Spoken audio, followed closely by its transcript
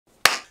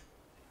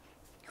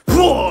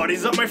What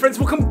is up, my friends?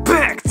 Welcome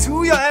back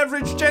to your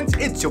average gent.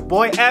 It's your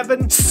boy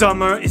Evan.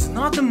 Summer is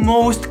not the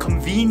most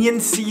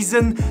convenient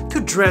season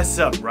to dress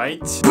up, right?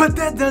 But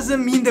that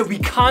doesn't mean that we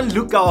can't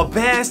look our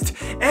best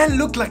and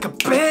look like a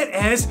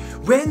badass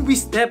when we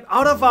step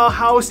out of our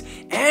house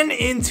and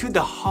into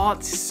the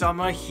hot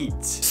summer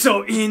heat.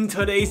 So in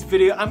today's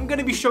video, I'm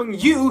gonna be showing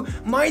you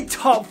my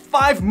top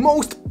 5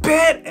 most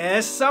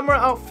badass summer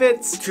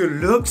outfits to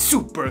look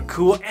super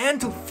cool and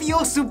to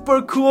feel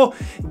super cool,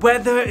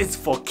 whether it's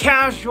for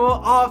casual,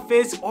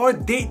 office, or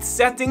date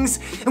settings.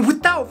 And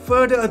without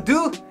further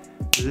ado,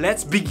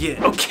 let's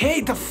begin.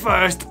 Okay, the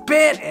first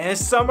badass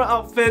summer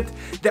outfit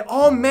that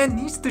all men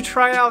needs to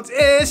try out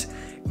is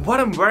what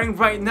I'm wearing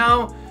right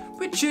now,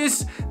 which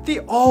is the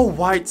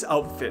all-white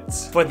outfit.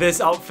 For this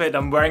outfit,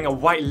 I'm wearing a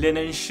white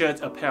linen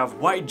shirt, a pair of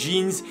white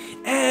jeans,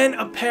 and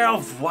a pair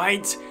of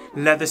white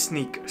leather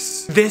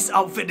sneakers. This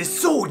outfit is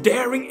so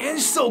daring and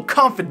so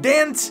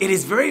confident. It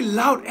is very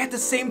loud at the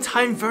same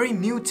time, very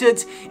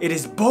muted. It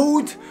is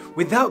bold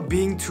without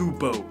being too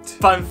bold.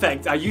 Fun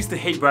fact, I used to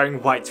hate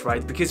wearing white,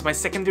 right? Because my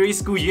secondary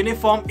school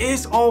uniform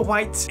is all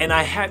white and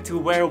I had to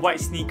wear white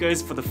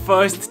sneakers for the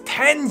first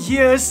 10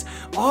 years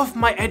of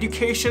my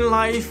education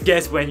life.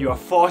 Guess when you are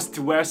forced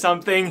to wear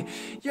something,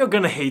 you're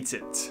gonna hate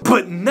it.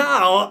 But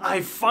now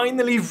I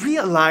finally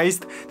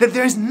realized that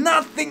there's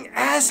nothing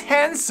as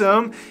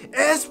handsome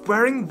as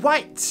wearing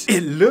white.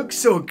 It looks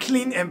so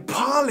clean and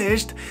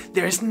polished.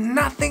 There's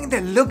nothing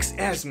that looks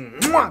as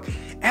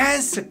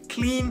a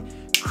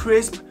clean,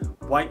 crisp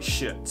white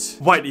shirt.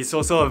 White is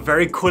also a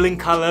very cooling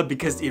color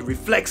because it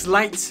reflects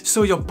light,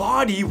 so your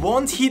body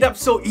won't heat up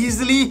so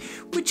easily,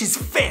 which is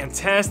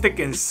fantastic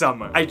in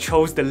summer. I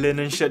chose the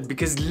linen shirt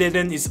because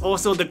linen is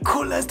also the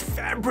coolest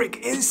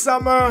fabric in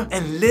summer,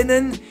 and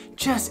linen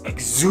just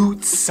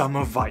exudes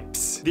summer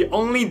vibes. The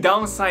only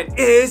downside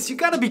is you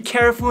gotta be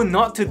careful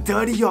not to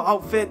dirty your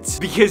outfit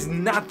because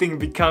nothing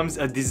becomes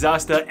a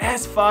disaster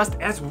as fast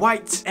as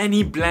white.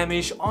 Any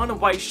blemish on a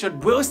white shirt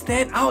will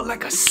stand out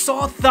like a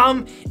sore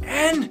thumb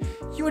and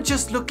you will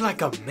just look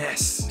like a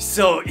mess.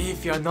 So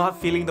if you're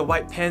not feeling the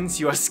white pants,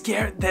 you are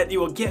scared that it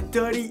will get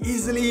dirty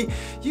easily,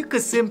 you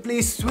could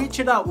simply switch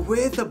it out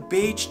with a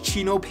beige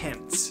chino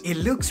pants. It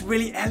looks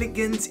really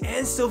elegant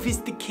and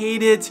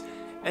sophisticated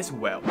as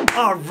well.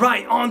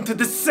 Alright, on to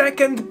the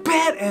second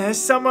badass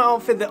summer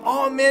outfit that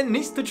all men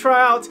needs to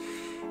try out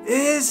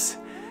is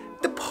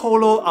the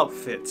polo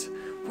outfit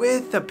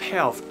with a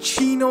pair of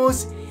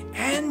chinos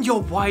and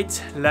your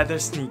white leather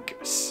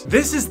sneakers.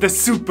 This is the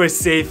super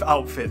safe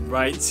outfit,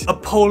 right? A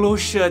polo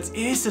shirt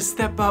is a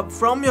step up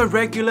from your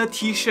regular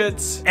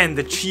t-shirts, and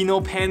the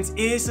chino pants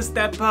is a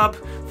step up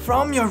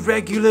from your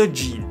regular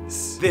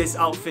jeans. This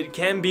outfit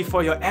can be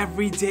for your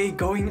everyday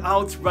going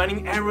out,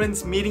 running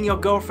errands, meeting your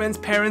girlfriend's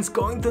parents,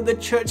 going to the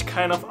church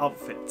kind of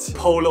outfit.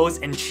 Polos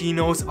and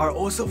chinos are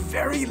also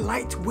very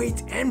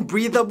lightweight and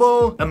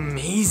breathable,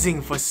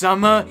 amazing for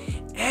summer,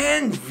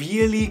 and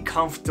really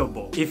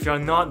comfortable. If you're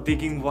not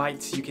digging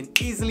white, you can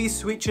easily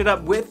switch it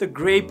up with a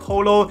grey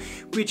polo,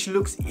 which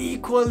looks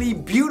equally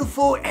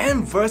beautiful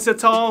and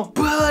versatile.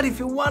 But if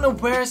you want to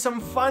wear some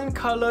fun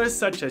colors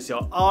such as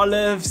your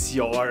olives,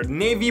 your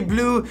navy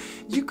blue,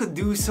 you could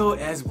do so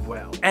as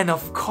well. And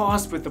of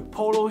course, with the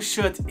polo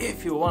shirt,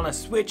 if you want to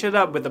switch it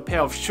up with a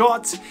pair of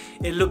shorts,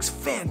 it looks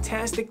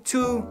fantastic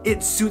too.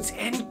 It suits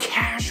any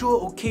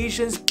casual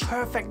occasions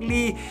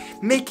perfectly,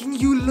 making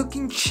you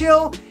looking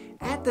chill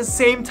at the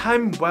same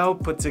time well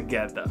put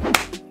together.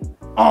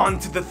 On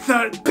to the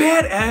third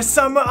badass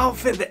summer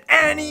outfit that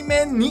any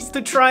man needs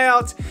to try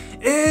out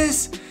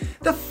is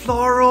the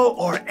floral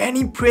or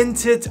any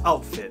printed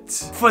outfit.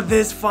 For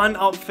this fun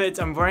outfit,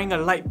 I'm wearing a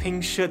light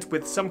pink shirt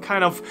with some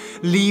kind of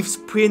leaves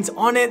print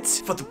on it.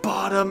 For the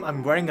bottom,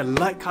 I'm wearing a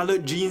light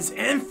colored jeans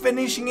and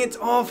finishing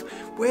it off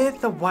with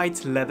the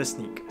white leather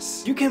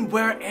sneakers. You can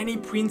wear any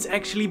prints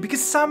actually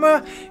because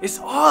summer is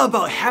all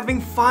about having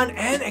fun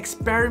and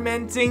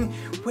experimenting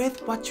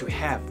with what you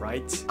have,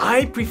 right?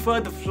 I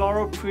prefer the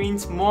floral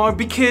prints more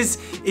because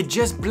it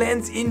just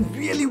blends in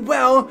really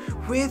well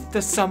with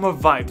the summer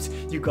vibes.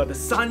 You got the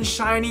sun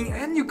shining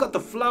and you got the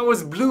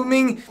flowers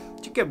blooming.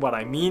 You get what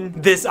I mean?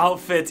 This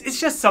outfit is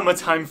just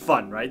summertime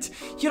fun, right?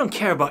 You don't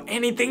care about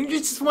anything, you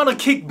just want to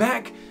kick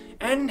back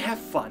and have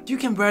fun. You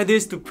can wear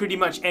this to pretty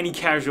much any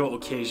casual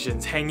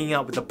occasions, hanging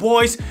out with the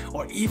boys,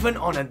 or even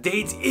on a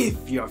date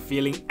if you're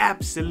feeling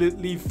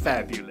absolutely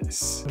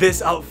fabulous.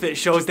 This outfit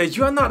shows that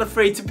you are not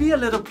afraid to be a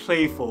little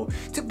playful,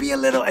 to be a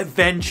little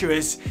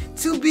adventurous,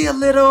 to be a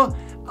little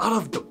out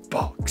of the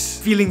box.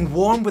 Feeling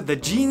warm with the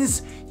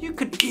jeans, you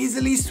could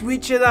easily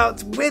switch it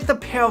out with a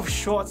pair of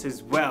shorts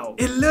as well.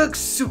 It looks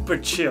super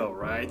chill,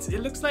 right? It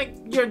looks like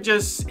you're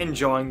just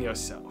enjoying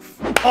yourself.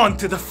 On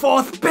to the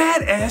fourth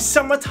badass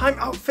summertime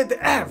outfit that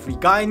every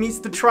guy needs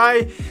to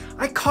try.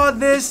 I call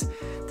this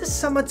the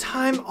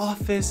summertime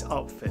office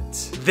outfit.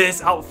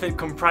 This outfit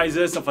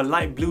comprises of a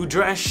light blue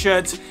dress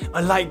shirt,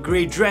 a light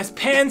grey dress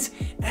pants,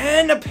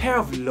 and a pair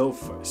of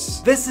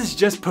loafers. This is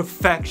just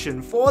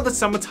perfection for the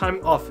summertime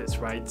office,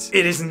 right?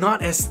 It is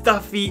not as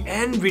stuffy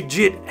and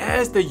rigid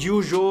as the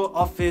usual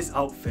office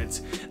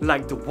outfits,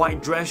 like the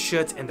white dress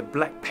shirt and the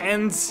black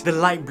pants. The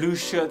light blue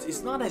shirt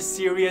is not as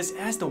serious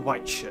as the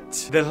white shirt.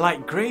 The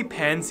light grey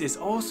pants is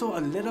also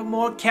a little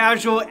more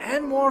casual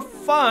and more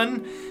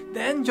fun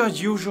than your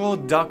usual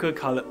darker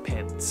colored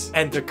pants.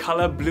 And the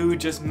color blue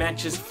just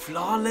matches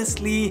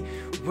flawlessly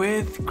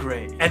with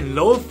grey. And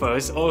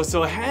loafers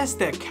also has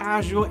that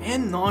casual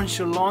and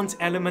nonchalant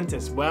element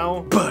as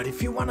well. But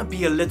if you want to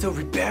be a little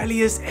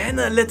rebellious and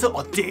a little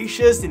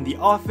audacious in the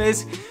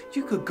office,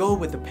 you could go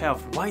with a pair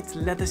of white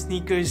leather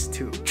sneakers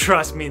too.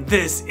 Trust me,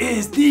 this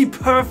is the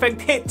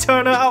perfect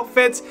head-turner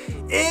outfit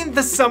in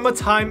the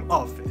summertime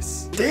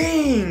office.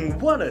 Dang,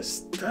 what a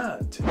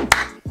stud!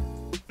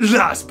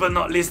 Last but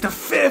not least, the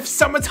fifth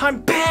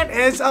summertime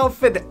badass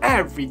outfit that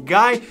every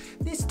guy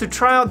needs to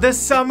try out this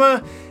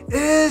summer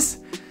is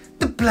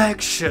the black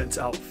shirt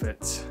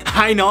outfit.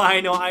 I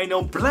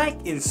know,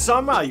 black in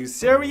summer, are you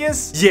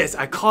serious? Yes,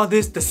 I call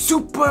this the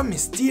super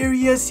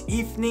mysterious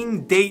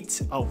evening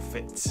date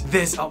outfit.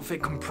 This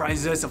outfit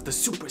comprises of the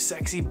super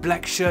sexy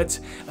black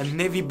shirt, a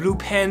navy blue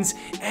pants,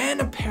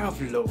 and a pair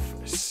of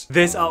loafers.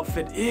 This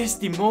outfit is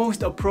the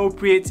most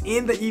appropriate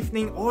in the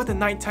evening or the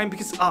nighttime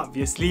because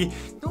obviously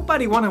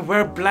nobody wanna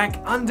wear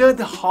black under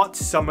the hot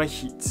summer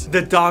heat.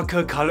 The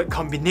darker colored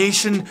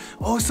combination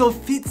also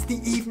fits the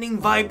evening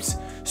vibes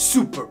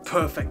super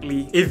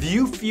perfectly. If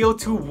you feel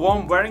too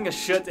warm wearing a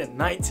shirt at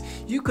night,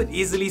 you could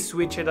easily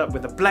switch it up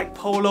with a black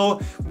polo,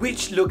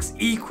 which looks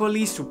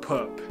equally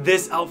superb.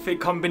 This outfit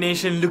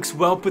combination looks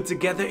well put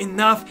together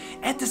enough.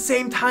 At the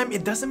same time,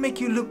 it doesn't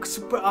make you look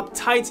super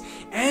uptight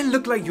and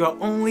look like you are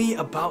only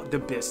about the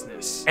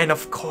business. And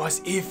of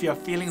course, if you're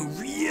feeling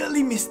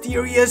really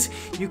mysterious,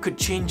 you could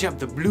change up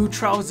the blue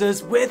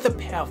trousers with a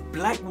pair of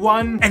black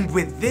ones. And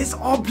with this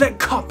all black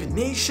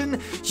combination,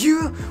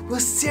 you will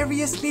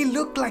seriously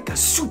look like a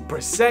super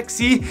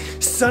sexy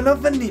son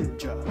of a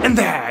ninja. And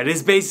that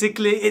is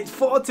basically it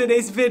for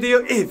today's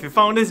video. If you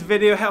found this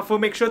video helpful,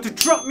 make sure to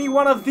drop me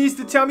one of these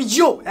to tell me,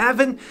 yo,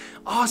 Evan,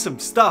 awesome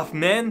stuff,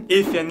 man.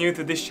 If you're new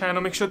to this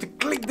channel, make sure to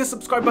click the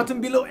subscribe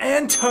button below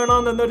and turn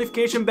on the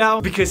notification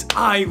bell because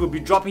I will be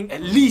dropping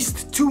at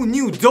least 2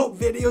 new dope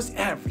videos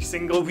every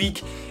single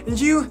week and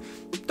you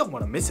don't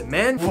want to miss it,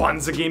 man.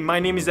 Once again, my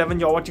name is Evan,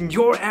 you're watching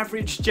Your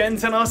Average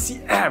Gents, and I'll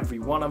see every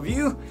one of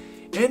you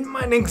in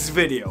my next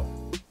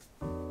video.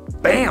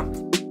 Bam!